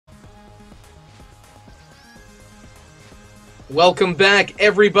Welcome back,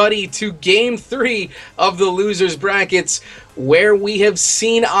 everybody, to Game 3 of the Losers Brackets, where we have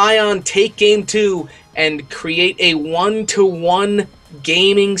seen Ion take Game 2 and create a 1-to-1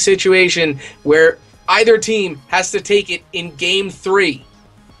 gaming situation where either team has to take it in Game 3.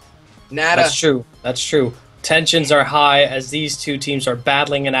 Nada. That's true. Tensions are high as these two teams are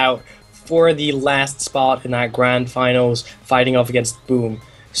battling it out for the last spot in that grand finals, fighting off against Boom.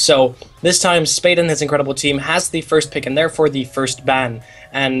 So this time, Spade and his incredible team has the first pick and therefore the first ban.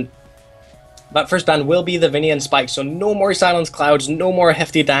 And that first ban will be the Vinny and Spike. So no more Silence Clouds, no more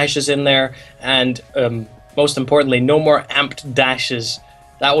hefty dashes in there, and most importantly, no more amped dashes.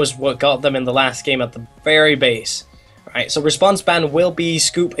 That was what got them in the last game at the very base. Alright, so response ban will be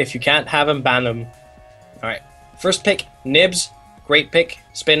Scoop. If you can't have him, ban him. Alright, first pick, Nibs. Great pick.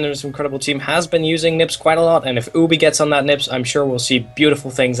 Spade and his incredible team has been using Nibs quite a lot, and if Ubi gets on that Nibs, I'm sure we'll see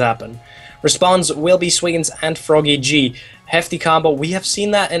beautiful things happen. Respawns will be Swiggins and Froggy G. Hefty combo. We have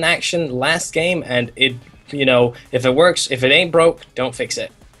seen that in action last game, and it, if it works, if it ain't broke, don't fix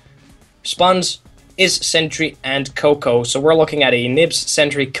it. Respawns is Sentry and Coco, so we're looking at a Nibs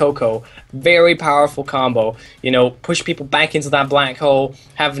Sentry Coco. Very powerful combo. Push people back into that black hole,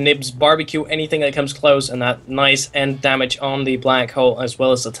 have Nibs barbecue anything that comes close, and that nice end damage on the black hole as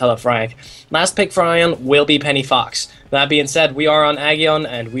well as the telefrag. Last pick for Ion will be Penny Fox. That being said, we are on Agion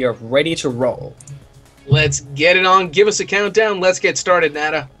and we are ready to roll. Let's get it on. Give us a countdown. Let's get started,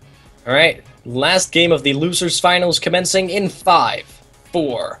 Nada. Alright, last game of the Losers Finals commencing in 5,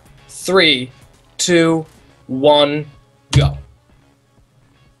 4, 3, 2, 1, go.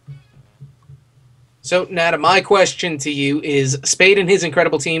 So, Nada, my question to you is, Spade and his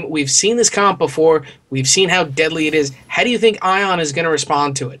incredible team, we've seen this comp before, we've seen how deadly it is. How do you think Ion is going to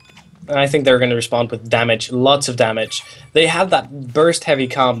respond to it? I think they're going to respond with damage, lots of damage. They have that burst-heavy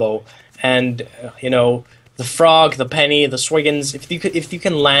combo, and, the Frog, the Penny, the Swiggins, if you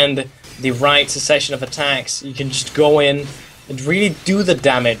can land the right succession of attacks, you can just go in and really do the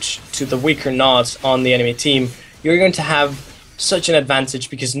damage to the weaker nodes on the enemy team. You're going to have such an advantage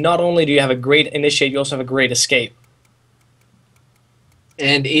because not only do you have a great initiate, you also have a great escape.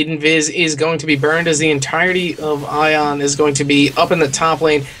 And Edenviz is going to be burned as the entirety of Ion is going to be up in the top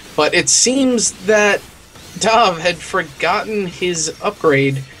lane, but it seems that Dov had forgotten his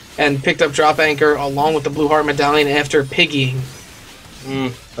upgrade and picked up Drop Anchor along with the Blue Heart Medallion after piggying.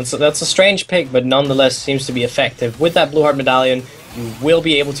 That's a strange pick, but nonetheless seems to be effective. With that Blue Heart Medallion, you will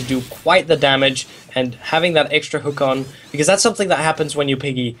be able to do quite the damage, and having that extra hook on, because that's something that happens when you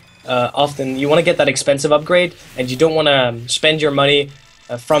piggy. Often you want to get that expensive upgrade, and you don't want to spend your money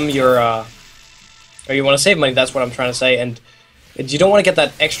from your, or you want to save money, that's what I'm trying to say, and you don't want to get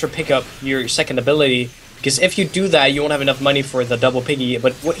that extra pickup, your second ability, because if you do that, you won't have enough money for the double piggy.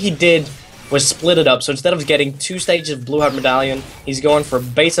 But what he did was split it up, so instead of getting 2 stages of Blue Heart Medallion, he's going for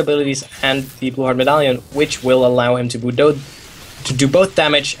base abilities and the Blue Heart Medallion, which will allow him to do both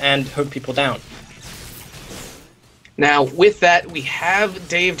damage and hook people down. Now, with that, we have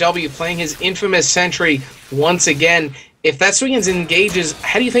Dave W playing his infamous Sentry once again. If that Swiggins engages,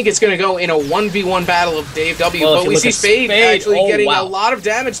 how do you think it's going to go in a 1v1 battle of Dave W? Well, but we see Spade actually getting a lot of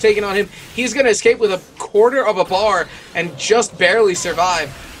damage taken on him. He's going to escape with a quarter of a bar and just barely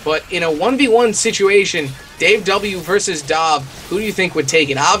survive. But in a 1v1 situation, Dave W versus Dov, who do you think would take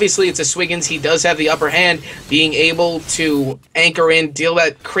it? Obviously, it's a Swiggins. He does have the upper hand, being able to anchor in, deal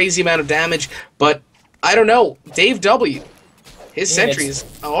that crazy amount of damage. But I don't know. Dave W, his Sentry is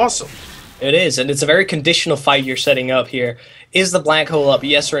awesome. It is, and it's a very conditional fight you're setting up here. Is the black hole up,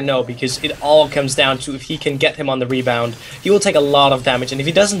 yes or no? Because it all comes down to if he can get him on the rebound. He will take a lot of damage, and if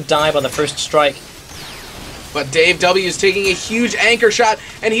he doesn't die by the first strike... But Dave W is taking a huge anchor shot,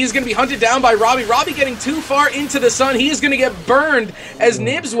 and he's going to be hunted down by Robbie. Robbie getting too far into the sun. He is going to get burned as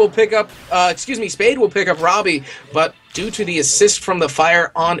Nibs will pick up, Spade will pick up Robbie, but due to the assist from the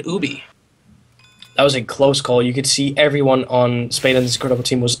fire on Ubi. That was a close call. You could see everyone on Spade and his incredible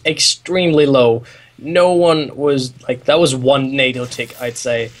team was extremely low. No one was, that was one NATO tick, I'd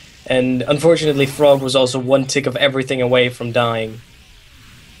say. And unfortunately, Frog was also one tick of everything away from dying.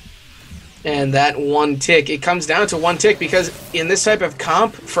 And that one tick, it comes down to one tick because in this type of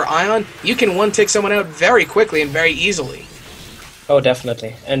comp for Ion, you can one tick someone out very quickly and very easily. Oh,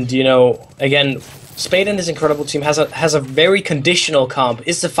 definitely. And, again, Spade and his incredible team has a very conditional comp.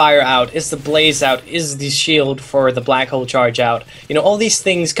 Is the fire out? Is the blaze out? Is the shield for the black hole charge out? All these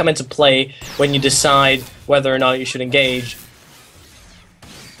things come into play when you decide whether or not you should engage.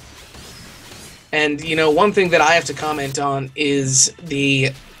 And, one thing that I have to comment on is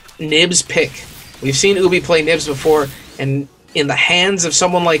the Nibs pick. We've seen Ubi play Nibs before, and in the hands of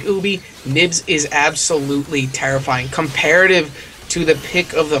someone like Ubi, Nibs is absolutely terrifying. Comparative to the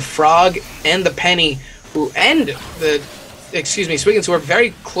pick of the Frog and the Penny, Swiggins, who are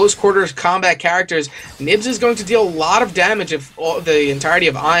very close quarters combat characters, Nibs is going to deal a lot of damage if the entirety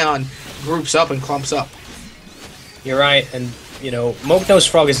of Ion groups up and clumps up. You're right, and Mognose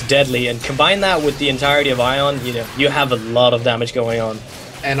Frog is deadly, and combine that with the entirety of Ion, you have a lot of damage going on.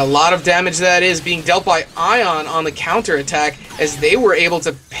 And a lot of damage that is being dealt by Ion on the counter attack as they were able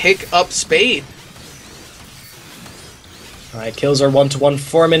to pick up Spade. Alright, kills are 1-1,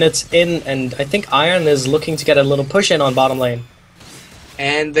 4 minutes in, and I think Iron is looking to get a little push in on bottom lane.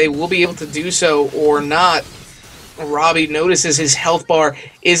 And they will be able to do so or not. Robbie notices his health bar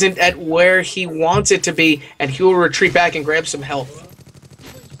isn't at where he wants it to be, and he will retreat back and grab some health.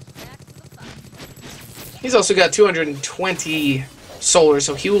 He's also got 220 solar,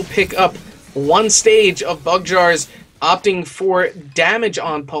 so he will pick up one stage of Bug Jars, opting for damage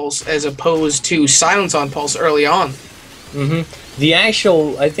on Pulse as opposed to silence on Pulse early on.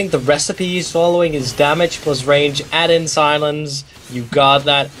 I think the recipe he's following is damage plus range, add in silence, you got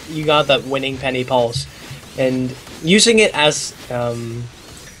that winning Penny Pulse. And using it as,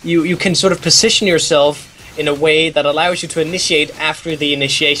 you can sort of position yourself in a way that allows you to initiate after the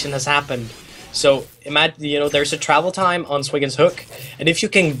initiation has happened. So imagine, there's a travel time on Swiggin's hook, and if you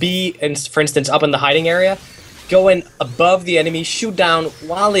can be, for instance, up in the hiding area, go in above the enemy, shoot down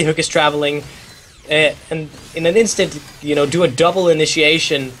while the hook is traveling, and in an instant, do a double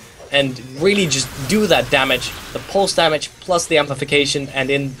initiation and really just do that damage, the pulse damage plus the amplification, and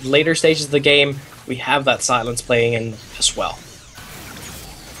in later stages of the game, we have that silence playing in as well.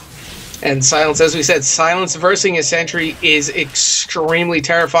 And silence, as we said, silence versing a sentry is extremely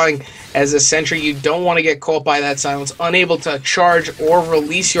terrifying. As a sentry, you don't want to get caught by that silence, unable to charge or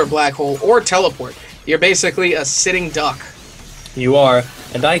release your black hole or teleport. You're basically a sitting duck. You are,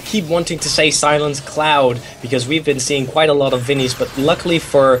 and I keep wanting to say Silence Cloud because we've been seeing quite a lot of Vinnies, but luckily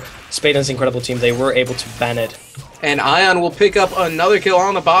for Spade's incredible team, they were able to ban it. And Ion will pick up another kill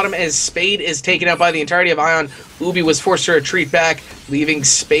on the bottom as Spade is taken out by the entirety of Ion. Ubi was forced to retreat back, leaving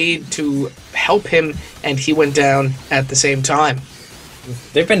Spade to help him, and he went down at the same time.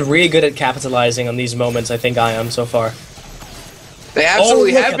 They've been really good at capitalizing on these moments, I think, Ion, so far. They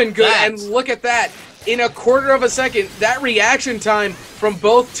absolutely have been good, and look at that. In a quarter of a second, that reaction time from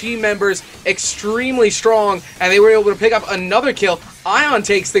both team members, extremely strong, and they were able to pick up another kill. Ion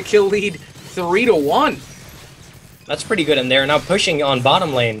takes the kill lead 3-1. That's pretty good, and they're now pushing on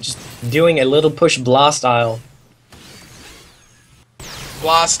bottom lane, just doing a little push Blast style.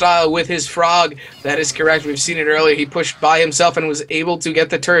 Blast style with his Frog, that is correct. We've seen it earlier. He pushed by himself and was able to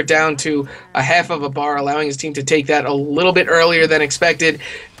get the turret down to a half of a bar, allowing his team to take that a little bit earlier than expected.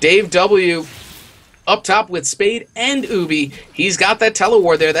 Dave W. up top with Spade and Ubi. He's got that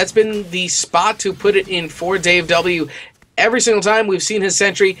telewar there. That's been the spot to put it in for Dave W. Every single time we've seen his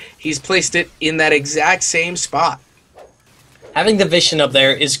sentry, he's placed it in that exact same spot. Having the vision up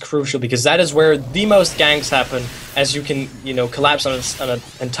there is crucial because that is where the most ganks happen, as you can, collapse on an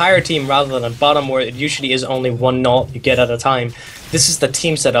entire team rather than a bottom where it usually is only one knot you get at a time. This is the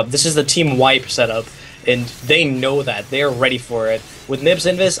team setup. This is the team wipe setup, and they know that. They are ready for it. With Nibs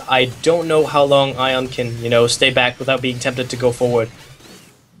Invis, I don't know how long Ion can, stay back without being tempted to go forward.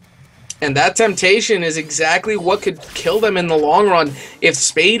 And that temptation is exactly what could kill them in the long run. If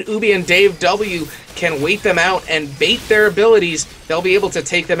Spade, Ubi, and Dave W can wait them out and bait their abilities, they'll be able to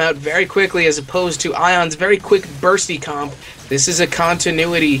take them out very quickly as opposed to Ion's very quick bursty comp. This is a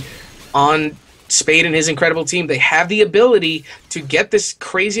continuity on Spade and his incredible team. They have the ability to get this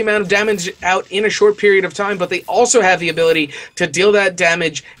crazy amount of damage out in a short period of time, but they also have the ability to deal that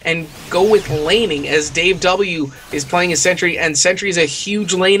damage and go with laning, as Dave W is playing a Sentry, and Sentry is a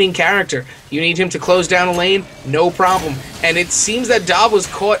huge laning character. You need him to close down a lane, no problem. And it seems that Dav was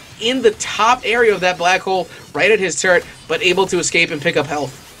caught in the top area of that black hole, right at his turret, but able to escape and pick up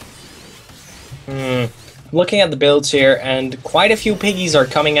health. Looking at the builds here, and quite a few piggies are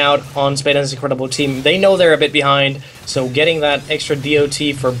coming out on Spade's incredible team. They know they're a bit behind, so getting that extra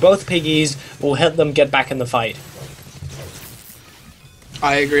DOT for both piggies will help them get back in the fight.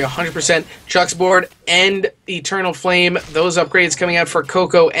 I agree 100%. Chuck's board and Eternal Flame, those upgrades coming out for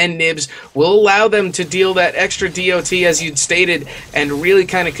Coco and Nibs, will allow them to deal that extra DOT, as you'd stated, and really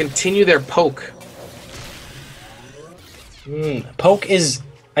kind of continue their poke. Poke is,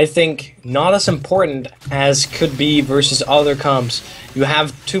 I think, not as important as could be versus other comps. You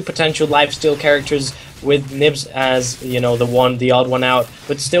have two potential lifesteal characters with Nibs as, the odd one out,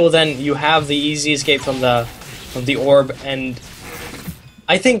 but still then you have the easy escape from the orb, and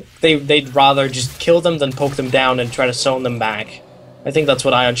I think they'd rather just kill them than poke them down and try to zone them back. I think that's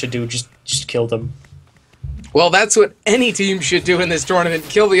what Ion should do, just kill them. Well, that's what any team should do in this tournament.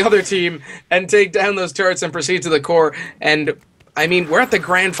 Kill the other team and take down those turrets and proceed to the core. And, I mean, we're at the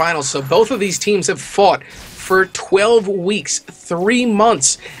grand finals, so both of these teams have fought for 12 weeks, 3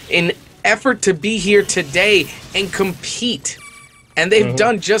 months, in effort to be here today and compete. And they've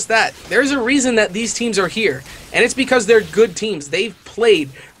done just that. There's a reason that these teams are here, and it's because they're good teams. They've played,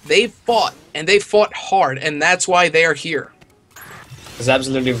 they've fought, and they fought hard, and that's why they are here. That's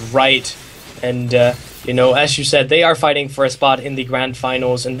absolutely right. And, you know, as you said, they are fighting for a spot in the grand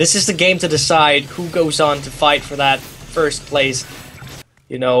finals, and this is the game to decide who goes on to fight for that first place.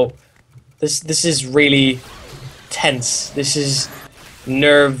 You know, this is really tense. This is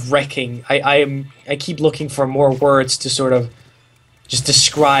nerve-wracking. I keep looking for more words to sort of just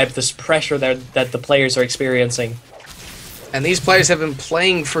describe this pressure that the players are experiencing. And these players have been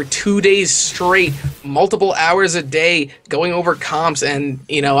playing for 2 days straight, multiple hours a day, going over comps. And,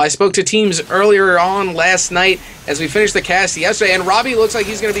 you know, I spoke to teams earlier on last night as we finished the cast yesterday, and Robbie looks like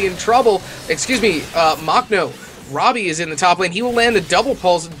he's going to be in trouble. Excuse me, Machno. Robbie is in the top lane. He will land the double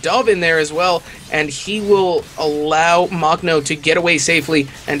pulse, Dove in there as well, and he will allow Machno to get away safely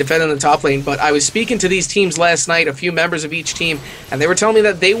and defend in the top lane. But I was speaking to these teams last night, a few members of each team, and they were telling me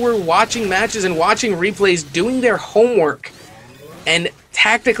that they were watching matches and watching replays, doing their homework, and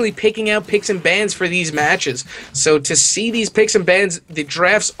tactically picking out picks and bans for these matches. So to see these picks and bans, the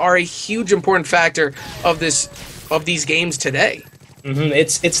drafts are a huge important factor of these games today.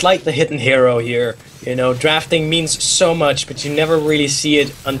 It's like the hidden hero here. You know, drafting means so much, but you never really see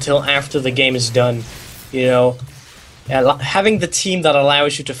it until after the game is done. You know, having the team that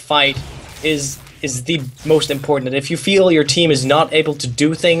allows you to fight is the most important. And if you feel your team is not able to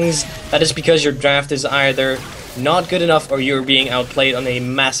do things, that is because your draft is either not good enough or you're being outplayed on a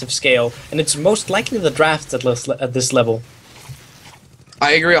massive scale. And it's most likely the drafts at this level.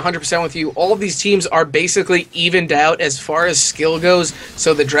 I agree 100% with you. All of these teams are basically evened out as far as skill goes,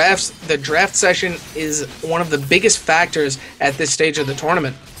 so the draft session is one of the biggest factors at this stage of the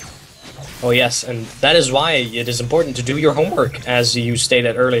tournament. Oh yes, and that is why it is important to do your homework, as you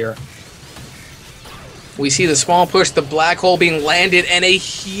stated earlier. We see the small push, the black hole being landed, and a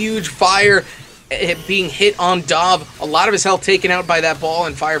huge fire being hit on Dov. A lot of his health taken out by that ball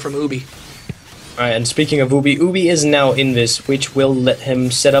and fire from Ubi. Alright, and speaking of Ubi, Ubi is now in this, which will let him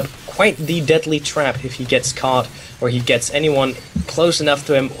set up quite the deadly trap if he gets caught, or he gets anyone close enough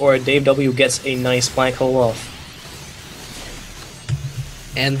to him, or Dave W gets a nice black hole off.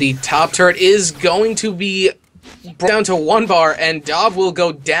 And the top turret is going to be brought down to 1 bar, and Dov will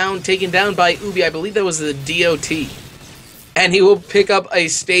go down, taken down by Ubi. I believe that was the DOT. And he will pick up a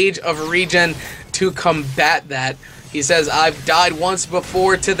stage of regen to combat that. He says, I've died once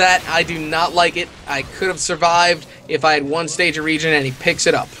before to that. I do not like it. I could have survived if I had 1 stage of regen, and he picks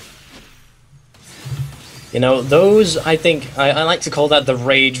it up. You know, those, I think, I like to call that the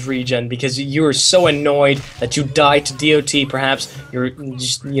rage regen, because you're so annoyed that you die to DOT, perhaps you're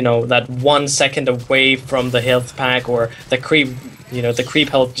just, you know, that 1 second away from the health pack, or the creep, you know, the creep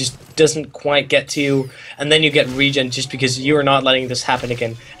health just doesn't quite get to you, and then you get regen just because you're not letting this happen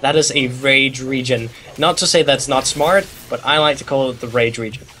again. That is a rage regen. Not to say that's not smart, but I like to call it the rage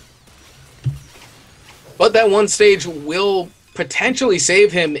regen. But that 1 stage will potentially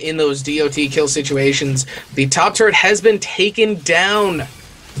save him in those DOT kill situations. The top turret has been taken down,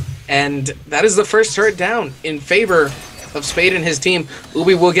 and that is the first turret down in favor of Spade and his team.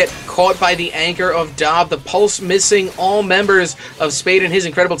 Ubi will get caught by the anchor of Dov. The pulse missing all members of Spade and his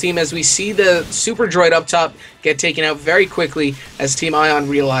incredible team, as we see the super droid up top get taken out very quickly as Team Ion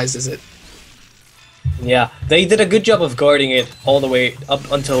realizes it. Yeah, they did a good job of guarding it all the way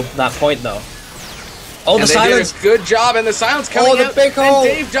up until that point, though. Oh, the silence! Did a good job, and the silence coming out. Big hole. And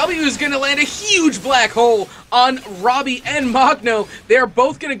Dave W is going to land a huge black hole on Robbie and Machno. They're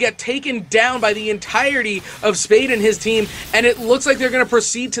both going to get taken down by the entirety of Spade and his team, and it looks like they're going to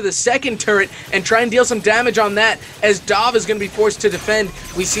proceed to the second turret and try and deal some damage on that, as Dov is going to be forced to defend.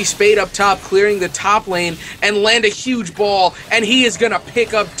 We see Spade up top clearing the top lane and land a huge ball, and he is going to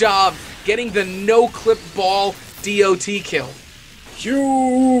pick up Dov, getting the no-clip ball DOT kill.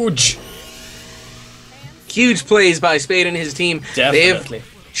 Huge! Huge plays by Spade and his team. Definitely.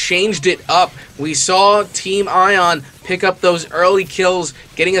 They've changed it up. We saw Team Ion pick up those early kills,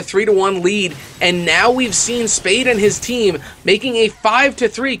 getting a 3-1 lead, and now we've seen Spade and his team making a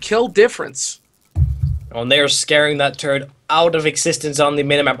 5-3 kill difference. And they are scaring that turret out of existence on the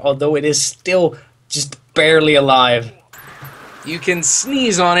minimap, although it is still just barely alive. You can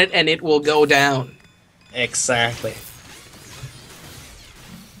sneeze on it and it will go down. Exactly.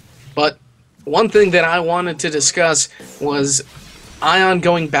 But one thing that I wanted to discuss was Ion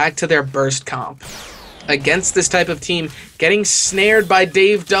going back to their burst comp. Against this type of team, getting snared by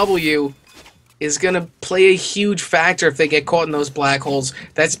Dave W is going to play a huge factor if they get caught in those black holes.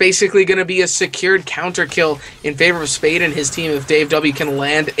 That's basically going to be a secured counter kill in favor of Spade and his team if Dave W can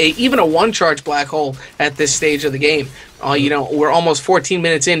land even a one-charge black hole at this stage of the game. We're almost 14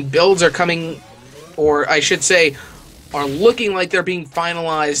 minutes in. Builds are coming, or I should say, are looking like they're being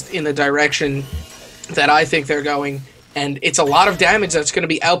finalized in the direction that I think they're going. And it's a lot of damage that's going to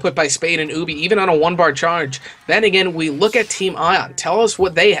be output by Spade and Ubi, even on a one-bar charge. Then again, we look at Team Ion. Tell us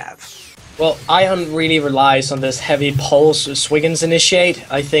what they have. Well, Ion really relies on this heavy pulse Swiggins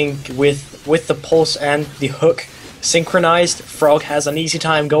initiate. I think with the pulse and the hook synchronized, Frog has an easy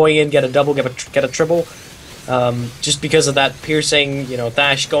time going in, get a double, get a triple. Just because of that piercing,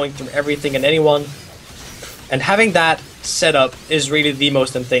 dash going through everything and anyone. And having that setup is really the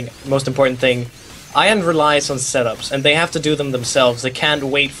most important thing. Ion relies on setups, and they have to do them themselves. They can't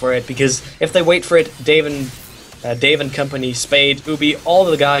wait for it, because if they wait for it, Dave and company, Spade, Ubi, all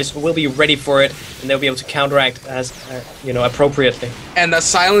of the guys will be ready for it, and they'll be able to counteract as appropriately. And the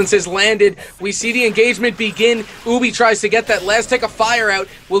silence is landed. We see the engagement begin. Ubi tries to get that last tick of fire out.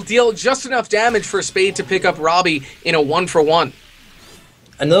 Will deal just enough damage for Spade to pick up Robbie in a 1-for-1.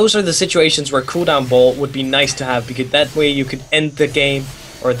 And those are the situations where cooldown ball would be nice to have, because that way you could end the game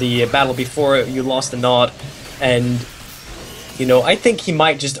or the battle before you lost the nod. And I think he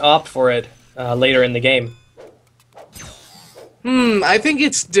might just opt for it later in the game. I think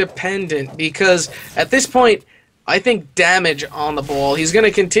it's dependent, because at this point, I think damage on the ball. He's going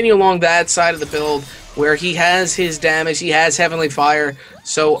to continue along that side of the build where he has his damage, he has Heavenly Fire.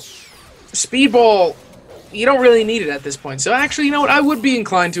 So, Speedball, you don't really need it at this point. So actually, you know what? I would be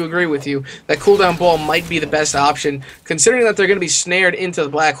inclined to agree with you that cooldown ball might be the best option, considering that they're going to be snared into the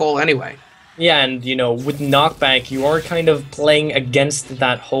black hole anyway. Yeah, and with knockback, you are kind of playing against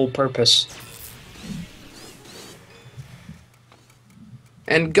that whole purpose.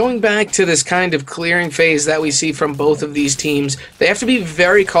 And going back to this kind of clearing phase that we see from both of these teams, they have to be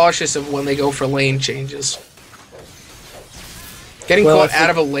very cautious of when they go for lane changes. Getting caught out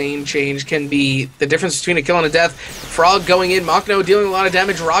of a lane change can be the difference between a kill and a death. Frog going in, Machno dealing a lot of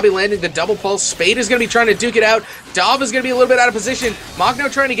damage, Robbie landing the double pulse, Spade is going to be trying to duke it out, Dov is going to be a little bit out of position,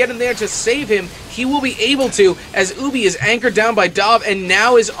 Machno trying to get in there to save him. He will be able to, as Ubi is anchored down by Dov and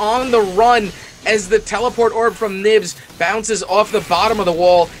now is on the run as the teleport orb from Nibs bounces off the bottom of the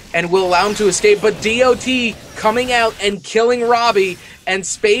wall and will allow him to escape. But DOT coming out and killing Robbie, and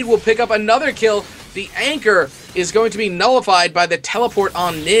Spade will pick up another kill. The anchor is going to be nullified by the teleport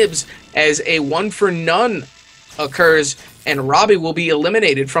on Nibs as a 1-for-none occurs, and Robbie will be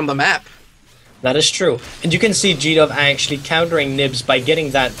eliminated from the map. That is true. And you can see G-Dove actually countering Nibs by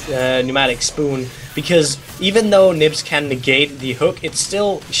getting that pneumatic spoon, because even though Nibs can negate the hook,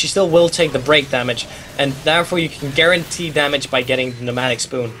 she still will take the break damage, and therefore you can guarantee damage by getting the pneumatic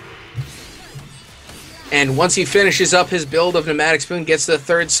spoon. And once he finishes up his build of Pneumatic Spoon, gets to the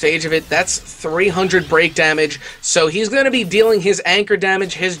third stage of it, that's 300 break damage. So he's going to be dealing his anchor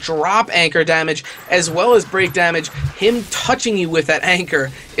damage, his drop anchor damage, as well as break damage. Him touching you with that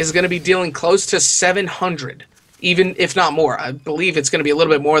anchor is going to be dealing close to 700, even if not more. I believe it's going to be a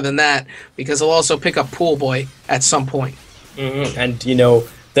little bit more than that, because he'll also pick up Pool Boy at some point. And,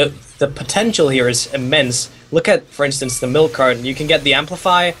 the potential here is immense. Look at, for instance, the milk carton. You can get the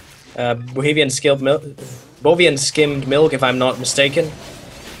Amplify, Bohemian skimmed milk, if I'm not mistaken.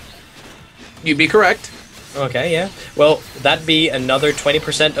 You'd be correct. Okay, yeah. Well, that'd be another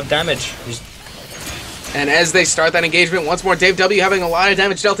 20% of damage. And as they start that engagement, once more, Dave W having a lot of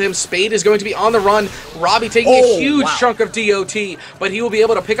damage dealt to him. Spade is going to be on the run. Robbie taking a huge chunk of DOT, but he will be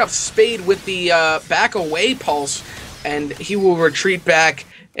able to pick up Spade with the back away pulse, and he will retreat back,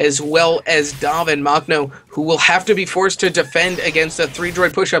 as well as Dov and Machno, who will have to be forced to defend against a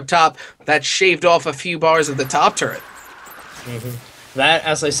 3-droid push up top that shaved off a few bars of the top turret. That,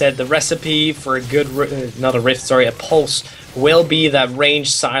 as I said, the recipe for a good, a pulse, will be that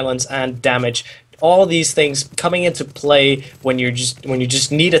range, silence, and damage. All these things coming into play when you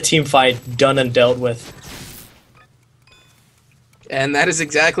just need a team fight done and dealt with. And that is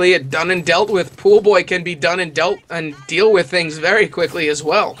exactly it. Done and dealt with. Pool Boy can be done and dealt and deal with things very quickly as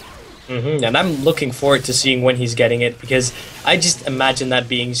well. And I'm looking forward to seeing when he's getting it, because I just imagine that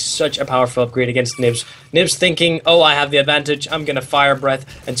being such a powerful upgrade against Nibs. Nibs thinking, oh, I have the advantage, I'm gonna Fire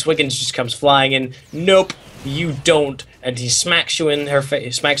Breath, and Swiggins just comes flying in. Nope, you don't. And he smacks her in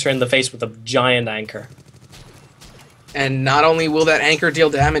the face with a giant anchor. And not only will that anchor deal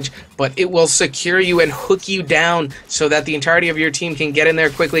damage, but it will secure you and hook you down so that the entirety of your team can get in there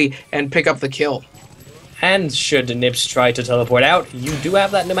quickly and pick up the kill. And should Nips try to teleport out, you do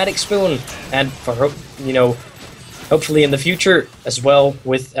have that pneumatic spoon. And for hopefully in the future as well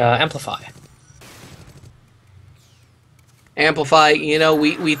with Amplify. Amplify,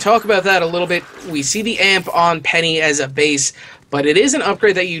 we talk about that a little bit. We see the amp on Penny as a base, but it is an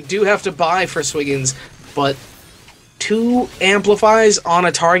upgrade that you do have to buy for Swiggins. But 2 amplifies on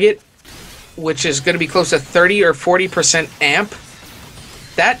a target, which is going to be close to 30 or 40% amp,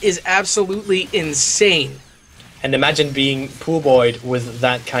 that is absolutely insane. And imagine being pool boyed with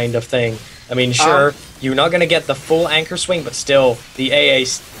that kind of thing. I mean, sure, you're not going to get the full anchor swing, but still, the AA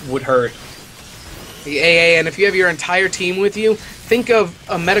would hurt. The AA, and if you have your entire team with you, think of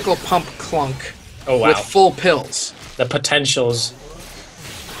a medical pump clunk with full pills. The potentials.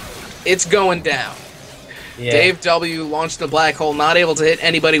 It's going down. Yeah. Dave W launched the black hole, not able to hit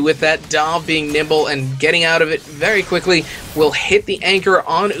anybody with that. Dom being nimble and getting out of it very quickly will hit the anchor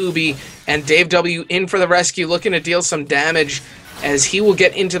on Ubi, and Dave W in for the rescue, looking to deal some damage as he will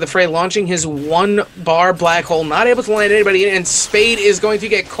get into the fray, launching his 1-bar black hole, not able to land anybody in, and Spade is going to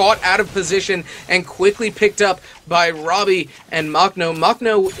get caught out of position and quickly picked up by Robbie and Machno.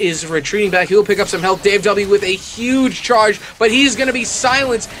 Machno is retreating back. He will pick up some health. Dave W with a huge charge, but he's going to be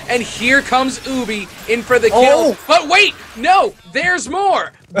silenced, and here comes Ubi in for the kill. Oh. But wait, no, there's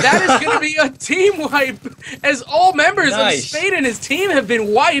more. That is going to be a team wipe, as all members of Spade and his team have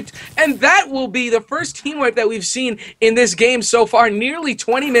been wiped, and that will be the first team wipe that we've seen in this game so far, nearly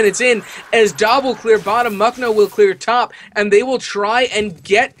 20 minutes in, as Dob will clear bottom, Machno will clear top, and they will try and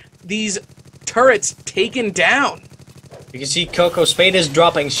get these turrets taken down. You can see Coco Spade is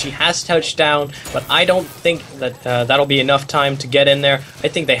dropping. She has touched down, but I don't think that that'll be enough time to get in there. I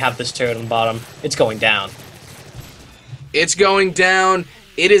think they have this turret on bottom. It's going down. It's going down.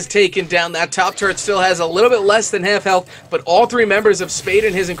 It is taken down. That top turret still has a little bit less than half health, but all 3 members of Spade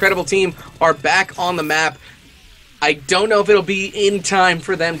and his incredible team are back on the map. I don't know if it'll be in time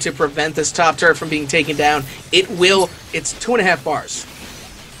for them to prevent this top turret from being taken down. It will. It's 2.5 bars.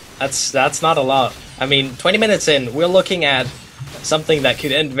 That's not a lot. I mean, 20 minutes in, we're looking at something that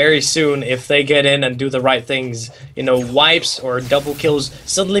could end very soon if they get in and do the right things. Wipes or double kills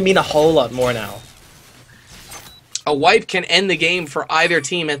suddenly mean a whole lot more now. A wipe can end the game for either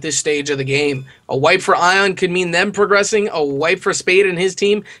team at this stage of the game. A wipe for Ion could mean them progressing. A wipe for Spade and his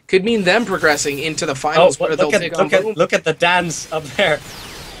team could mean them progressing into the finals where they'll take on Boom. Look at the dance up there.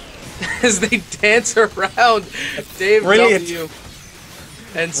 As they dance around Dave W.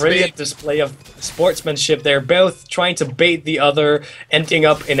 and Spade. Brilliant display of sportsmanship. They're both trying to bait the other, ending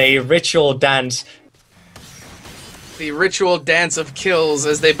up in a ritual dance. The ritual dance of kills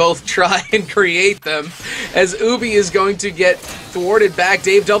as they both try and create them. As Ubi is going to get thwarted back,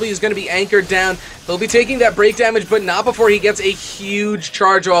 Dave W is going to be anchored down. He'll be taking that break damage, but not before he gets a huge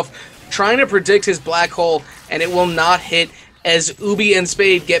charge off, trying to predict his black hole, and it will not hit as Ubi and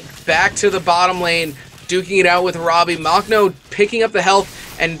Spade get back to the bottom lane, duking it out with Robbie. Machno picking up the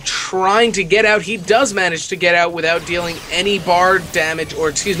health and trying to get out. He does manage to get out without dealing any bar damage,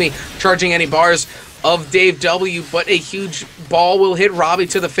 or charging any bars of Dave W, but a huge ball will hit Robbie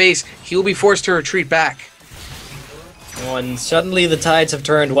to the face. He'll be forced to retreat back. Oh, and suddenly the tides have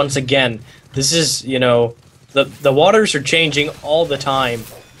turned once again. This is, the waters are changing all the time.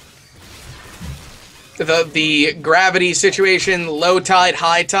 The gravity situation, low tide,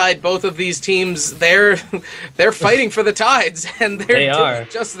 high tide, both of these teams, they're fighting for the tides, and they're doing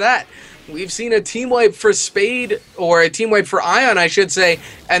just that. We've seen a team wipe for Spade, or a team wipe for Ion, I should say,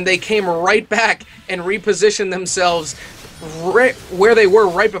 and they came right back and repositioned themselves right where they were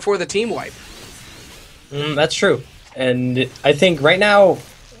right before the team wipe. That's true. And I think right now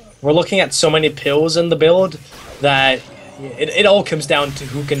we're looking at so many pills in the build that it all comes down to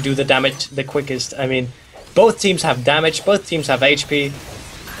who can do the damage the quickest. I mean, both teams have damage, both teams have HP.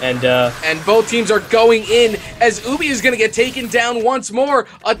 And both teams are going in as Ubi is going to get taken down once more.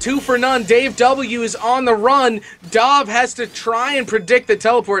 A 2-for-none. Dave W is on the run. Dov has to try and predict the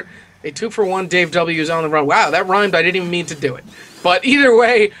teleport. A 2-for-1. Dave W is on the run. Wow, that rhymed. I didn't even mean to do it. But either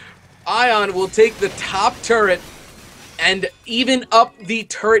way, Ion will take the top turret and even up the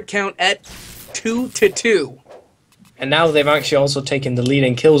turret count at 2-2. And now they've actually also taken the lead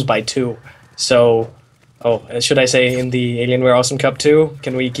in kills by 2. So... should I say in the Alienware Awesome Cup 2?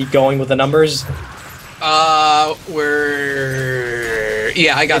 Can we keep going with the numbers? Yeah,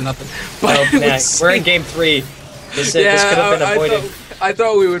 I got nothing. But we're in game 3. This could have been avoided. I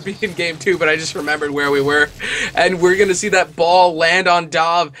thought we would be in game 2, but I just remembered where we were. And we're going to see that ball land on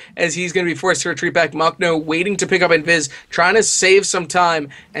Dov as he's going to be forced to retreat back. Machno waiting to pick up Invis, trying to save some time.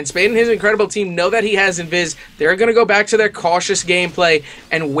 And Spade and his incredible team know that he has Invis. They're going to go back to their cautious gameplay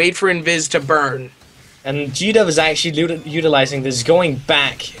and wait for Invis to burn. And G-Dub is actually utilizing this, going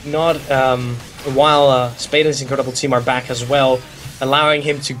back, not while Spade and his incredible team are back as well, allowing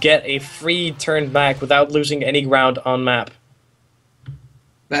him to get a free turn back without losing any ground on map.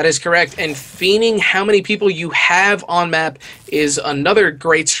 That is correct, and fiending how many people you have on map is another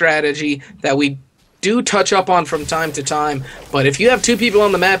great strategy that we do touch up on from time to time. But if you have 2 people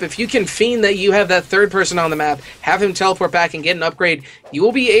on the map, if you can fiend that you have that 3rd person on the map, have him teleport back and get an upgrade, you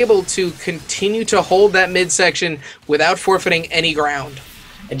will be able to continue to hold that midsection without forfeiting any ground.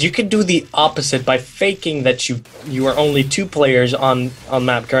 And you can do the opposite by faking that you are only 2 players on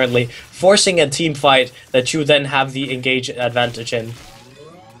map currently, forcing a team fight that you then have the engage advantage in.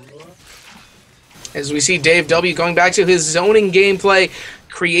 As we see Dave W going back to his zoning gameplay,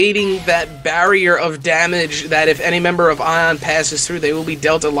 creating that barrier of damage that if any member of Ion passes through, they will be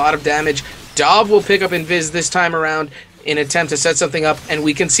dealt a lot of damage. Dov will pick up Invis this time around in an attempt to set something up, and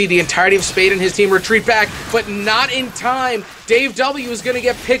we can see the entirety of Spade and his team retreat back, but not in time. Dave W is going to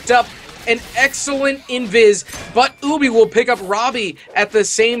get picked up. An excellent Invis, but Ubi will pick up Robbie at the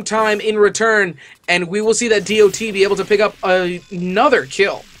same time in return, and we will see that DOT be able to pick up another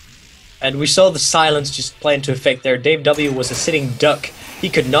kill. And we saw the silence just play into effect there. Dave W was a sitting duck. He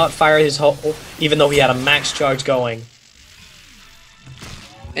could not fire his hull, even though he had a max charge going.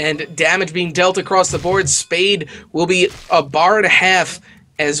 And damage being dealt across the board. Spade will be a bar and a half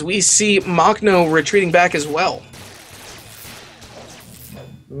as we see Machno retreating back as well.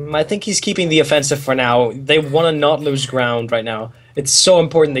 I think he's keeping the offensive for now. They want to not lose ground right now. It's so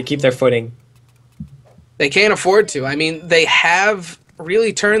important they keep their footing. They can't afford to. I mean, they have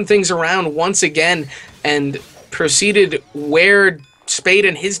really turned things around once again and proceeded where Spade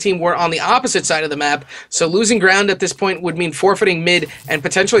and his team were on the opposite side of the map, so losing ground at this point would mean forfeiting mid and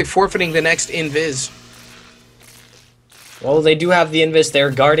potentially forfeiting the next Invis. Well, they do have the Invis. They're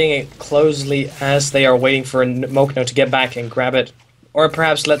guarding it closely as they are waiting for Mokno to get back and grab it. Or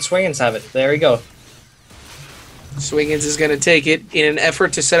perhaps let Swingins have it. There we go. Swingins is going to take it in an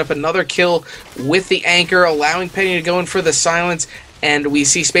effort to set up another kill with the anchor, allowing Penny to go in for the silence. And we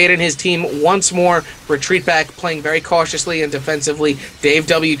see Spade and his team once more retreat back, playing very cautiously and defensively. Dave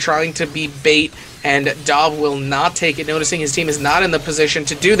W trying to be bait, and Dov will not take it, noticing his team is not in the position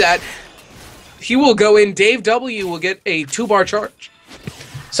to do that. He will go in. Dave W will get a 2-bar charge.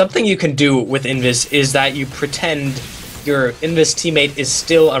 Something you can do with Invis is that you pretend your Invis teammate is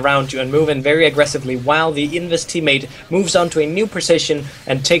still around you and move in very aggressively while the Invis teammate moves on to a new position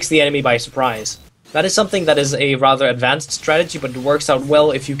and takes the enemy by surprise. That is something that is a rather advanced strategy, but it works out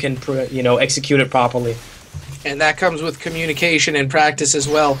well if you can, execute it properly. And that comes with communication and practice as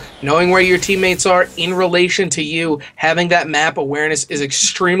well. Knowing where your teammates are in relation to you, having that map awareness is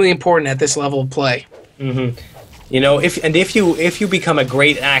extremely important at this level of play. Mm-hmm. If you become a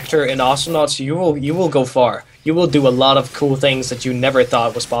great actor in Astronauts, you will go far. You will do a lot of cool things that you never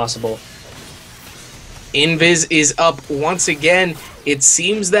thought was possible. Invis is up once again. It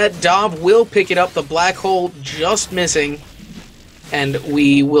seems that Dov will pick it up. The black hole just missing. And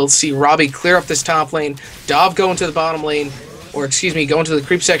we will see Robbie clear up this top lane. Dov go into the bottom lane. Or, excuse me, go into the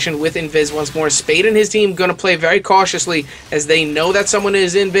creep section with Invis once more. Spade and his team going to play very cautiously as they know that someone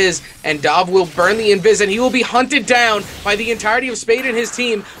is Invis. And Dov will burn the Invis, and he will be hunted down by the entirety of Spade and his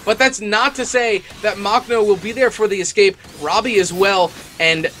team. But that's not to say that Machno will be there for the escape. Robbie as well.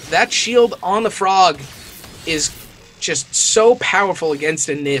 And that shield on the Frog is just so powerful against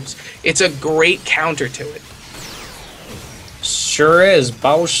a Nibs. It's a great counter to it. Sure is,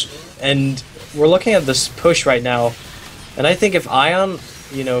 Bausch. And we're looking at this push right now. And I think if Ion,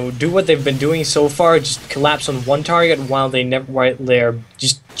 do what they've been doing so far, just collapse on one target while they're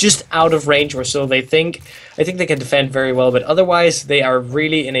just out of range or so they think, I think they can defend very well. But otherwise, they are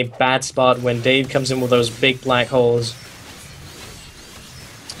really in a bad spot when Dave comes in with those big black holes.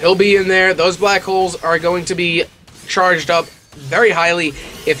 He'll be in there. Those black holes are going to be charged up very highly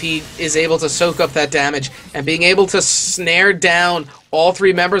if he is able to soak up that damage. And being able to snare down all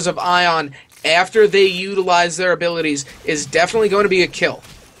 3 members of Ion after they utilize their abilities is definitely going to be a kill.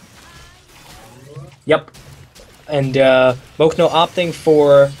 Yep. And Mokno opting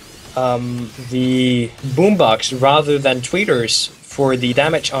for the boombox rather than tweeters for the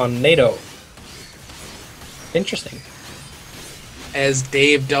damage on NATO. Interesting. As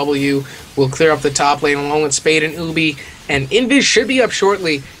Dave W will clear up the top lane along with Spade and Ubi, and Invis should be up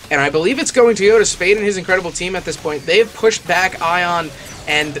shortly. and I believe it's going to go to Spade and his incredible team at this point. They've pushed back Ion,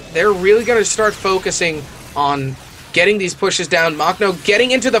 and they're really going to start focusing on getting these pushes down. Machno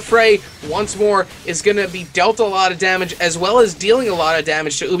getting into the fray once more is going to be dealt a lot of damage, as well as dealing a lot of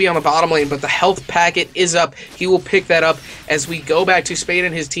damage to Ubi on the bottom lane, but the health packet is up. He will pick that up as we go back to Spade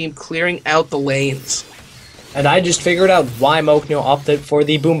and his team clearing out the lanes. And I just figured out why Mokno opted for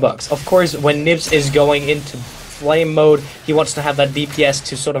the Boombox. Of course, when Nibs is going into flame mode, he wants to have that DPS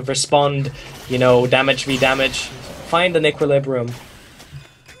to sort of respond, you know, damage v damage, find an equilibrium.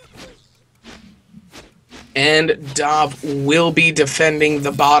 And Dov will be defending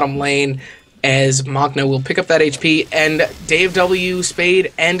the bottom lane as Machno will pick up that HP, and Dave W,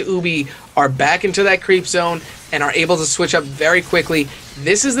 Spade, and Ubi are back into that creep zone and are able to switch up very quickly.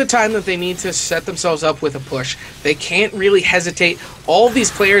 This is the time that they need to set themselves up with a push. They can't really hesitate. All of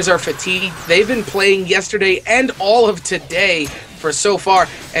these players are fatigued. They've been playing yesterday and all of today for so far,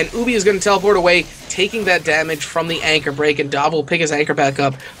 and Ubi is going to teleport away, taking that damage from the anchor break, and Dov will pick his anchor back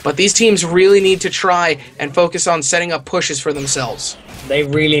up. But these teams really need to try and focus on setting up pushes for themselves. They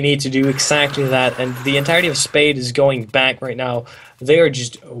really need to do exactly that, and the entirety of Spade is going back right now. They are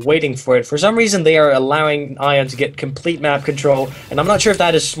just waiting for it. For some reason, they are allowing Ion to get complete map control, and I'm not sure if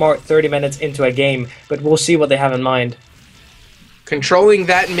that is smart 30 minutes into a game, but we'll see what they have in mind. Controlling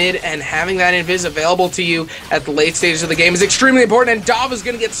that mid and having that invis available to you at the late stages of the game is extremely important, and Dov is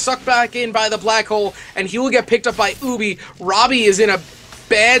going to get sucked back in by the black hole, and he will get picked up by Ubi. Robbie is in a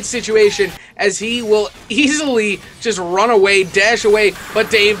bad situation as he will easily just run away, dash away,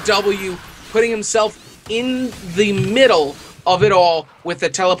 but Dave W putting himself in the middle of it all with the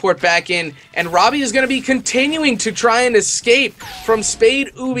teleport back in, and Robbie is going to be continuing to try and escape from Spade,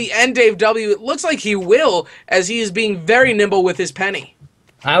 Ubi, and Dave W. It looks like he will, as he is being very nimble with his penny.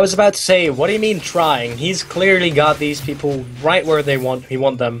 I was about to say, what do you mean trying? He's clearly got these people right where he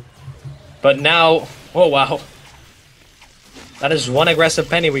want them. But now, oh wow. That is one aggressive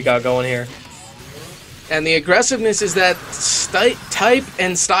penny we got going here. And the aggressiveness is that type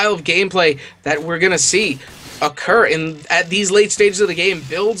and style of gameplay that we're going to see occur at these late stages of the game.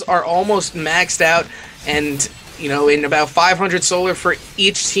 Builds are almost maxed out, and you know, in about 500 solar for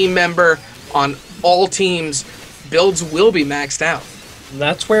each team member on all teams, builds will be maxed out.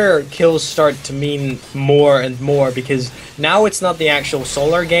 That's where kills start to mean more and more, because now it's not the actual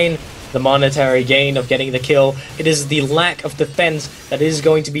solar gain, the monetary gain of getting the kill. It is the lack of defense that is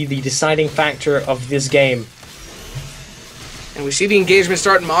going to be the deciding factor of this game. And we see the engagement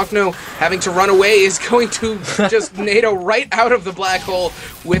start. Machno having to run away is going to just NATO right out of the black hole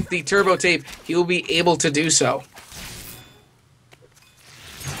with the turbo tape. He will be able to do so.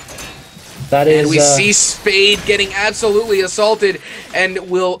 And we see Spade getting absolutely assaulted, and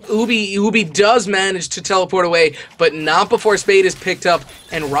Ubi does manage to teleport away, but not before Spade is picked up,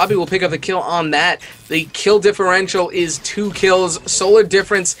 and Robbie will pick up the kill on that. The kill differential is 2 kills. Solar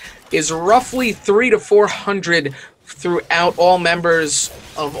difference is roughly 300 to 400 throughout all members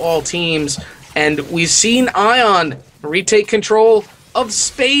of all teams, and we've seen Ion retake control of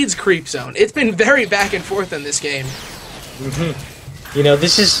Spade's creep zone. It's been very back and forth in this game. You know,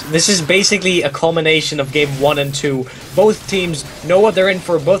 this is basically a culmination of game 1 and 2. Both teams know what they're in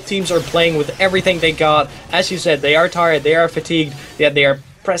for. Both teams are playing with everything they got. As you said, they are tired, they are fatigued, yet they are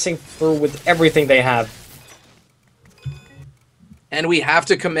pressing through with everything they have. And we have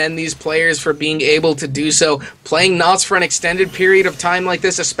to commend these players for being able to do so. Playing Knots for an extended period of time like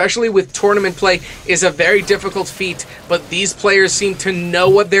this, especially with tournament play, is a very difficult feat. But these players seem to know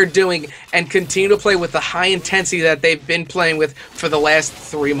what they're doing and continue to play with the high intensity that they've been playing with for the last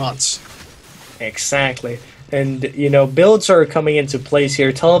 3 months. Exactly. And, you know, builds are coming into place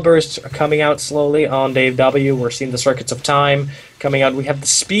here. Telebursts are coming out slowly on Dave W. We're seeing the Circuits of Time coming out. We have the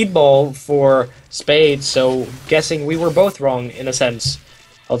Speedball for Spade, so guessing we were both wrong in a sense.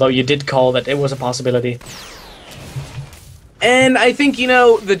 Although you did call that it was a possibility. And I think, you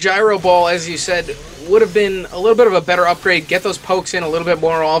know, the Gyro Ball, as you said, would have been a little bit of a better upgrade. Get those pokes in a little bit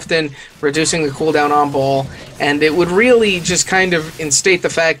more often, reducing the cooldown on ball. And it would really just kind of instate the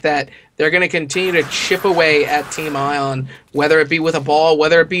fact that they're going to continue to chip away at Team Ion, whether it be with a ball,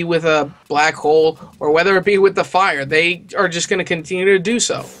 whether it be with a black hole, or whether it be with the fire. They are just going to continue to do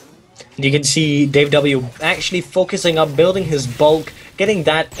so. You can see Dave W actually focusing on building his bulk, getting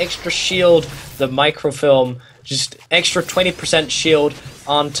that extra shield, the microfilm, just extra 20% shield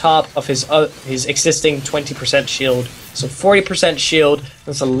on top of his existing 20% shield. So 40% shield,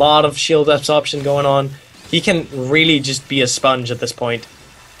 that's a lot of shield absorption going on. He can really just be a sponge at this point.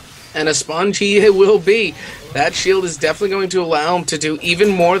 And a sponge he will be. That shield is definitely going to allow him to do even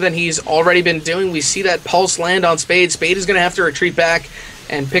more than he's already been doing. We see that pulse land on Spade. Spade is going to have to retreat back,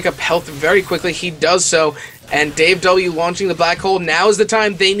 and pick up health very quickly. He does so, and Dave W launching the black hole. Now is the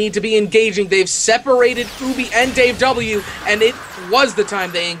time they need to be engaging. They've separated Ubi and Dave W, and it was the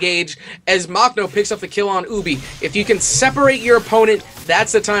time they engaged as Machno picks up the kill on Ubi. If you can separate your opponent,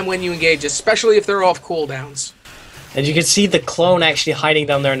 that's the time when you engage, especially if they're off cooldowns. And you can see the clone actually hiding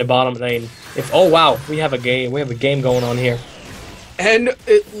down there in the bottom lane. Oh wow, we have a game going on here. And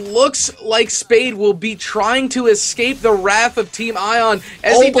it looks like Spade will be trying to escape the wrath of Team Ion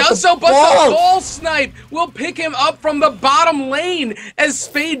as he does so, but the ball snipe will pick him up from the bottom lane as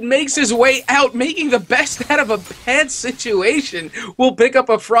Spade makes his way out, making the best out of a bad situation. Will pick up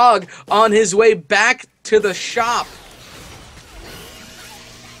a frog on his way back to the shop.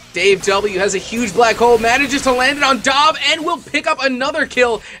 Dave W has a huge black hole, manages to land it on Dob, and will pick up another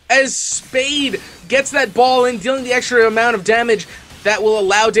kill as Spade gets that ball in, dealing the extra amount of damage that will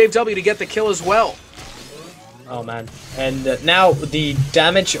allow Dave W to get the kill as well. Oh man. And now the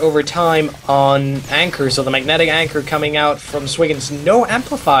damage over time on Anchor, so the magnetic Anchor coming out from Swiggins. No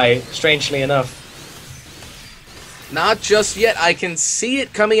Amplify, strangely enough. Not just yet. I can see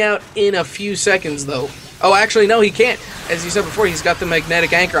it coming out in a few seconds, though. Oh, actually, no, he can't. As you said before, he's got the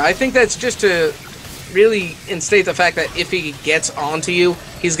magnetic Anchor. I think that's just to really instate the fact that if he gets onto you,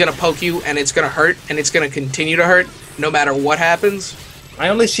 he's going to poke you, and it's going to hurt, and it's going to continue to hurt, no matter what happens. I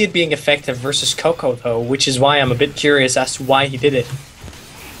only see it being effective versus Coco, though, which is why I'm a bit curious as to why he did it.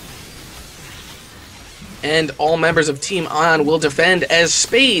 And all members of Team Ion will defend as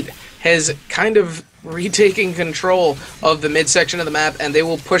Spade has kind of retaking control of the midsection of the map, and they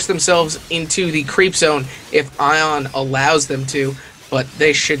will push themselves into the creep zone if Ion allows them to, but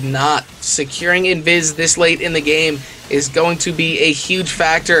they should not. Securing Invis this late in the game is going to be a huge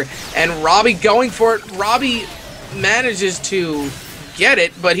factor, and Robbie going for it. Robbie manages to get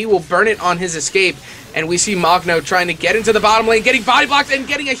it, but he will burn it on his escape, and we see Machno trying to get into the bottom lane, getting body blocked and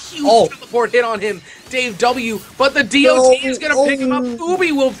getting a huge teleport hit on him. Dave W, but the DOT is going to pick him up.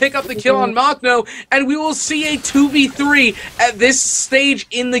 Ubi will pick up the kill on Machno, and we will see a 2v3 at this stage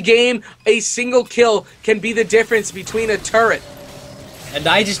in the game. A single kill can be the difference between a turret. And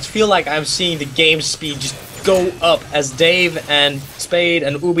I just feel like I'm seeing the game speed just go up as Dave and Spade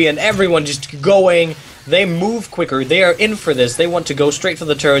and Ubi and everyone just going. They move quicker. They are in for this. They want to go straight for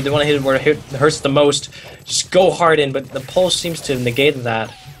the turret. They want to hit it where it hurts the most. Just go hard in, but the pulse seems to negate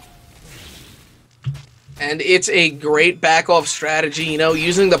that. And it's a great back-off strategy. You know,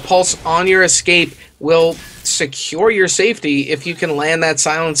 using the pulse on your escape will secure your safety if you can land that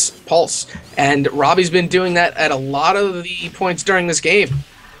silence pulse. And Robbie's been doing that at a lot of the points during this game.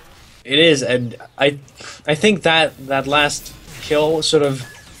 It is, and I think that last kill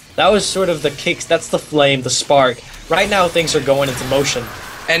that was sort of the kicks. That's the flame, the spark. Right now things are going into motion.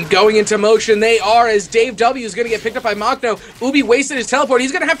 And going into motion they are, as Dave W is going to get picked up by Machno. Ubi wasted his teleport.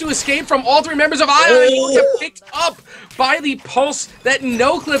 He's going to have to escape from all three members of Ion and he'll get picked up by the pulse that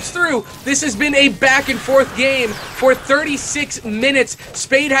no-clips through. This has been a back-and-forth game for 36 minutes.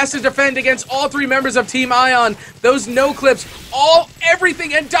 Spade has to defend against all three members of Team Ion. Those no-clips,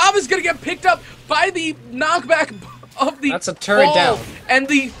 everything. And Dav is going to get picked up by the knockback of the That's a turret down. And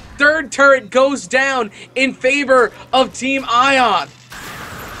the third turret goes down in favor of Team Ion.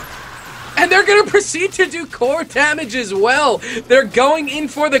 And they're going to proceed to do core damage as well. They're going in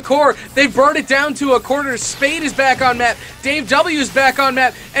for the core. They've brought it down to a quarter. Spade is back on map. Dave W is back on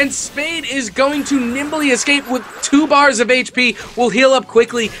map. And Spade is going to nimbly escape with 2 bars of HP. Will heal up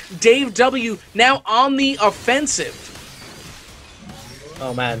quickly. Dave W now on the offensive.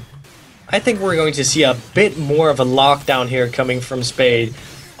 Oh, man. I think we're going to see a bit more of a lockdown here coming from Spade.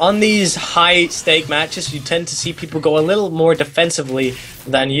 On these high-stake matches, you tend to see people go a little more defensively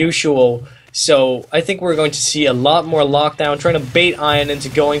than usual. So I think we're going to see a lot more lockdown, trying to bait Ion into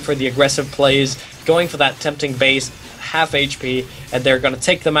going for the aggressive plays, going for that tempting base, half HP, and they're going to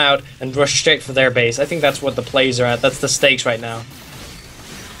take them out and rush straight for their base. I think that's what the plays are at. That's the stakes right now.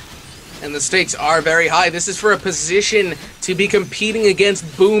 And the stakes are very high. This is for a position to be competing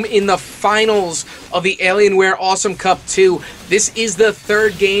against Boom in the finals of the Alienware Awesome Cup 2. This is the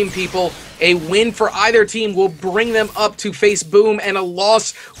 3rd game, people. A win for either team will bring them up to face Boom, and a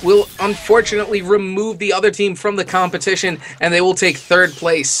loss will unfortunately remove the other team from the competition, and they will take 3rd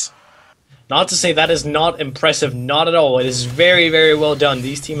place. Not to say that is not impressive, not at all. It is very, very well done.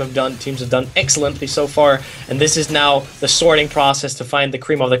 These teams have done excellently so far, and this is now the sorting process to find the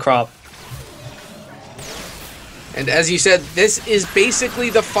cream of the crop. And as you said, this is basically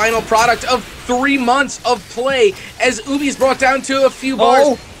the final product of 3 months of play as Ubi's brought down to a few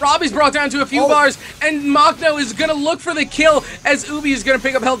bars, Robbie's brought down to a few bars, and Machno is going to look for the kill as Ubi is going to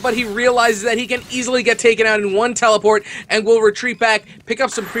pick up health, but he realizes that he can easily get taken out in one teleport and will retreat back, pick up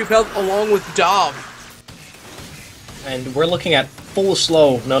some creep health along with Dov. And we're looking at full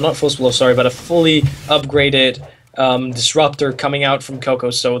slow, no, not full slow, sorry, but a fully upgraded disruptor coming out from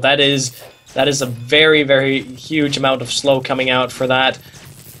Coco. So that is a very, very huge amount of slow coming out for that.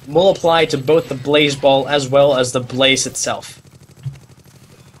 Will apply to both the Blaze Ball as well as the Blaze itself.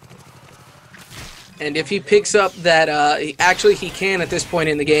 And if he picks up that, actually he can at this point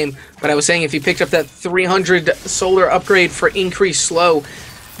in the game, but I was saying if he picked up that 300 solar upgrade for increased slow,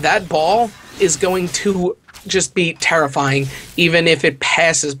 that ball is going to just be terrifying, even if it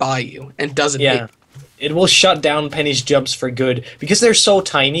passes by you and doesn't hit. It will shut down Penny's jumps for good, because they're so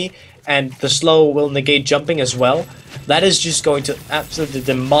tiny, and the slow will negate jumping as well. That is just going to absolutely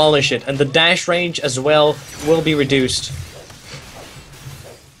demolish it, and the dash range as well will be reduced.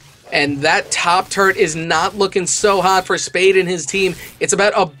 And that top turret is not looking so hot for Spade and his team. It's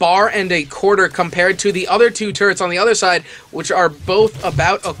about a bar and a quarter compared to the other two turrets on the other side, which are both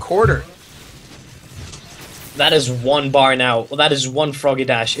about a quarter. That is 1 bar now. Well, that is 1 Froggy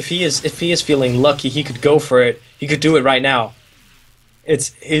Dash. If he is feeling lucky, he could go for it. He could do it right now.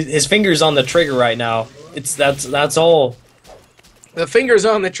 It's his finger's on the trigger right now. That's all. The finger's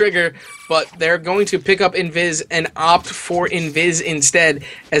on the trigger, but they're going to pick up Invis and opt for Invis instead,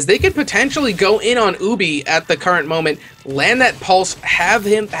 as they could potentially go in on Ubi at the current moment, land that pulse, have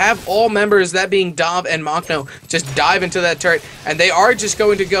all members, that being Dov and Machno, just dive into that turret, and they are just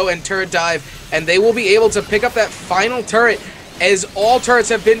going to go and turret dive, and they will be able to pick up that final turret as all turrets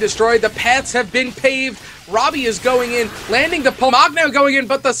have been destroyed, the paths have been paved. Robbie is going in, landing the pull. Machno going in,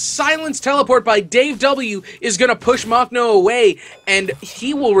 but the silence teleport by Dave W is going to push Machno away, and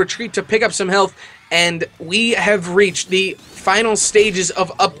he will retreat to pick up some health. And we have reached the final stages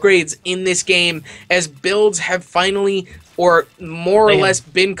of upgrades in this game, as builds have finally, or more or less,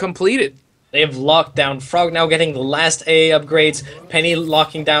 been completed. They have locked down Frog now getting the last AA upgrades, Penny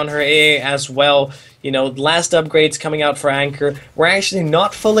locking down her AA as well. You know, the last upgrades coming out for Anchor. We're actually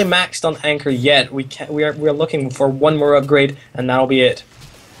not fully maxed on Anchor yet. We're looking for 1 more upgrade, and that'll be it.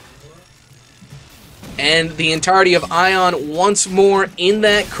 And the entirety of Ion once more in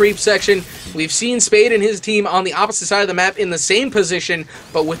that creep section. We've seen Spade and his team on the opposite side of the map in the same position,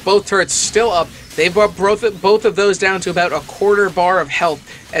 but with both turrets still up. They've brought both of those down to about a quarter bar of health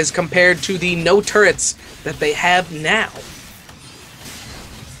as compared to the no turrets that they have now.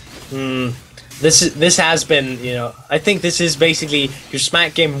 This has been, you know, I think this is basically your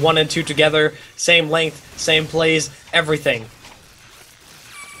Smack game 1 and 2 together, same length, same plays, everything.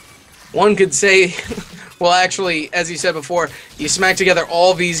 One could say, well, actually, as you said before, you smack together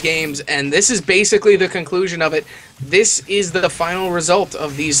all these games, and this is basically the conclusion of it. This is the final result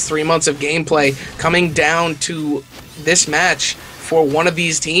of these 3 months of gameplay, coming down to this match for one of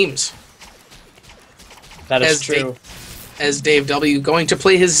these teams. That is true. As Dave W going to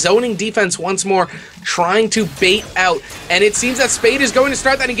play his zoning defense once more, trying to bait out. And it seems that Spade is going to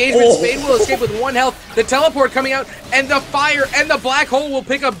start that engagement. Spade will escape with 1 health. The teleport coming out, and the fire and the black hole will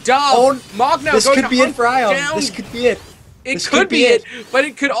pick up Dov. Machno this going could be it for Ion. This could be it. It could be it, but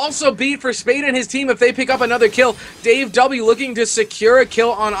it could also be it for Spade and his team if they pick up another kill. Dave W looking to secure a kill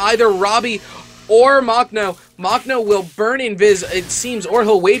on either Robbie or Machno. Machno will burn Invis, it seems, or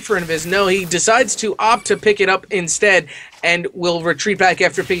he'll wait for Invis. No, he decides to opt to pick it up instead, and will retreat back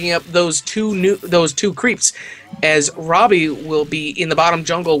after picking up those two creeps, as Robbie will be in the bottom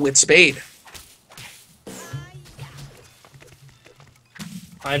jungle with Spade.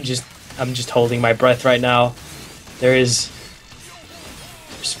 I'm just holding my breath right now. There's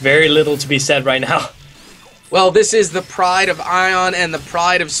very little to be said right now. Well, this is the pride of Ion and the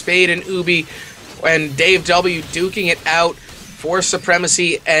pride of Spade and Ubi, and Dave W duking it out for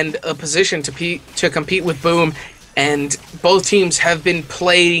supremacy and a position to compete with Boom. And both teams have been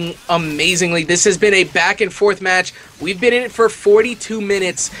playing amazingly. This has been a back and forth match. We've been in it for 42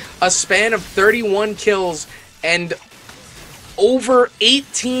 minutes, a span of 31 kills, and over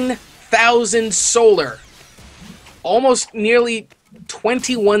 18,000 solar. Almost nearly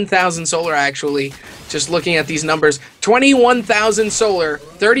 21,000 solar, actually, just looking at these numbers. 21,000 solar,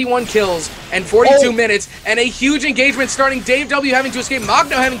 31 kills, and 42 minutes, and a huge engagement starting. Dave W having to escape,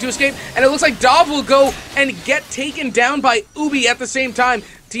 Machno having to escape, and it looks like Dov will go and get taken down by Ubi at the same time.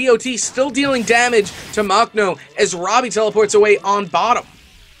 DOT still dealing damage to Machno as Robbie teleports away on bottom.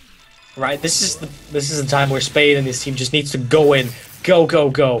 Right, this is the time where Spade and his team just needs to go in,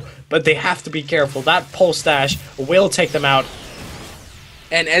 go, but they have to be careful. That pulse dash will take them out.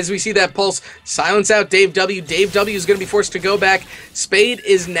 And as we see that pulse silence out Dave W, Dave W is going to be forced to go back. Spade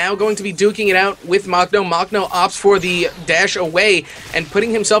is now going to be duking it out with Machno. Machno opts for the dash away and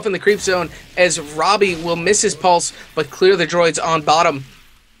putting himself in the creep zone as Robbie will miss his pulse but clear the droids on bottom.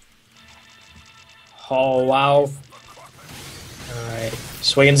 Oh, wow. Alright,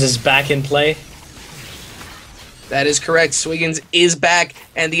 Swiggins is back in play. That is correct. Swiggins is back,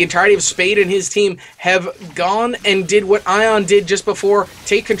 and the entirety of Spade and his team have gone and did what Ion did just before,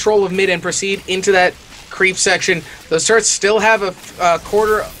 take control of mid and proceed into that creep section. Those turrets still have a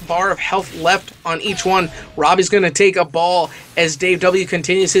quarter bar of health left on each one. Robbie's going to take a ball as Dave W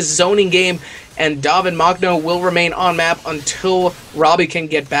continues his zoning game, and Dav and Machno will remain on map until Robbie can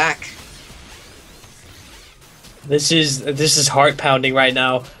get back. This is heart-pounding right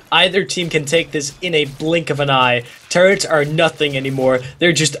now. Either team can take this in a blink of an eye. Turrets are nothing anymore.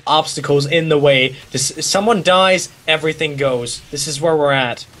 They're just obstacles in the way. Someone dies, everything goes. This is where we're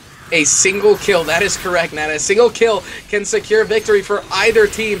at. A single kill, that is correct, Nat. A single kill can secure victory for either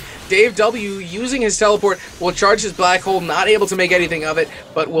team. Dave W, using his teleport, will charge his black hole, not able to make anything of it,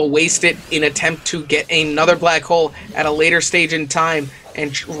 but will waste it in attempt to get another black hole at a later stage in time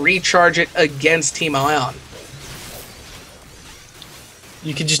and recharge it against Team Ion.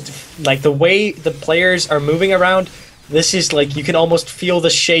 You can just, like, the way the players are moving around, this is like, you can almost feel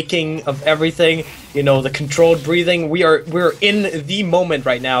the shaking of everything, you know, the controlled breathing. We're in the moment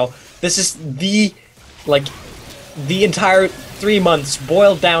right now. This is the entire 3 months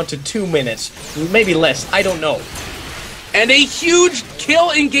boiled down to 2 minutes, maybe less, I don't know. And a huge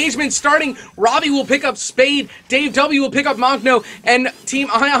kill engagement starting. Robbie will pick up Spade, Dave W will pick up Machno, and Team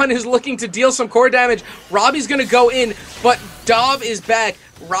Ion is looking to deal some core damage. Robbie's going to go in, but Dav is back.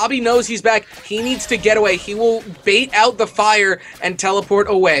 Robbie knows he's back. He needs to get away. He will bait out the fire and teleport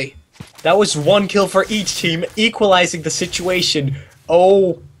away. That was 1 kill for each team, equalizing the situation.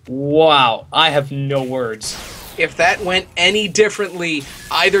 Oh, wow. I have no words. If that went any differently,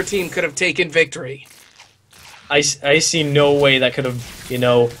 either team could have taken victory. I see no way that could have, you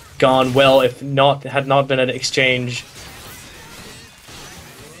know, gone well if had not been an exchange.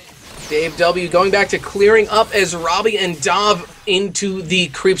 Dave W going back to clearing up as Robbie and Dav into the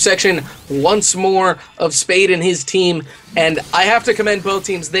creep section once more of Spade and his team. And I have to commend both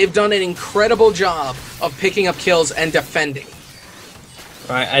teams. They've done an incredible job of picking up kills and defending.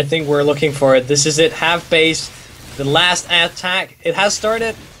 All right, I think we're looking for it. This is it, half base. The last attack, it has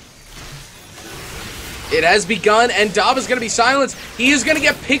started. It has begun, and Dav is going to be silenced. He is going to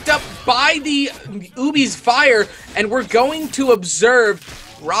get picked up by the Ubi's fire, and we're going to observe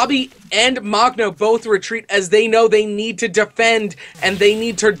Robbie and Machno both retreat as they know they need to defend, and they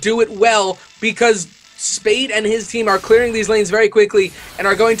need to do it well, because Spade and his team are clearing these lanes very quickly and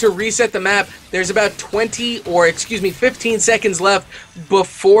are going to reset the map. There's about 15 seconds left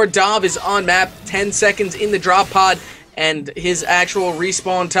before Dav is on map, 10 seconds in the drop pod, and his actual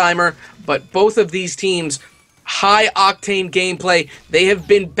respawn timer. But both of these teams, high-octane gameplay. They have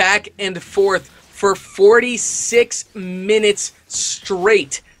been back and forth for 46 minutes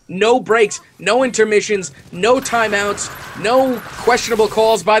straight. No breaks, no intermissions, no timeouts, no questionable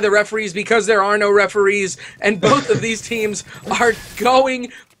calls by the referees because there are no referees. And both of these teams are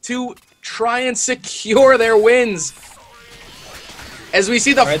going to try and secure their wins. As we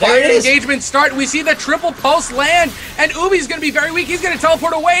see the fire engagement start, we see the triple pulse land, and Ubi's going to be very weak. He's going to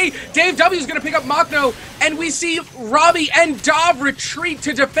teleport away. Dave W's going to pick up Machno, and we see Robbie and Dav retreat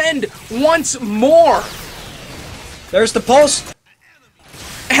to defend once more. There's the pulse.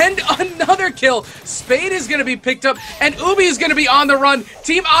 And another kill. Spade is going to be picked up, and Ubi is going to be on the run.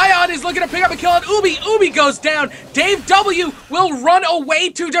 Team Ion is looking to pick up a kill on Ubi. Ubi goes down. Dave W will run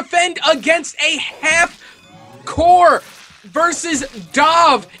away to defend against a half core versus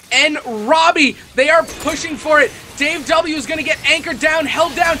Dav and Robbie. They are pushing for it. Dave W is going to get anchored down,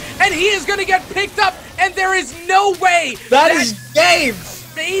 held down, and he is going to get picked up, and there is no way that is game.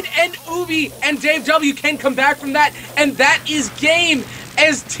 Spade and Ubi and Dave W can come back from that, and that is game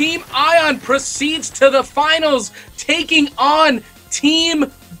as Team Ion proceeds to the finals, taking on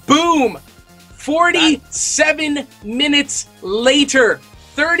Team Boom. 47 minutes later,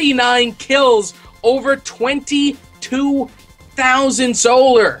 39 kills over 22,000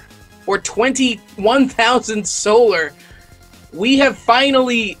 solar, or 21,000 solar. We have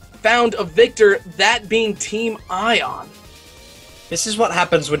finally found a victor, that being Team Ion. This is what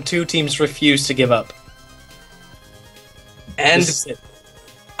happens when two teams refuse to give up. And,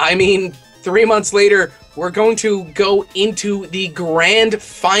 I mean, 3 months later, we're going to go into the grand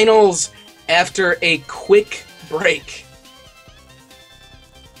finals after a quick break.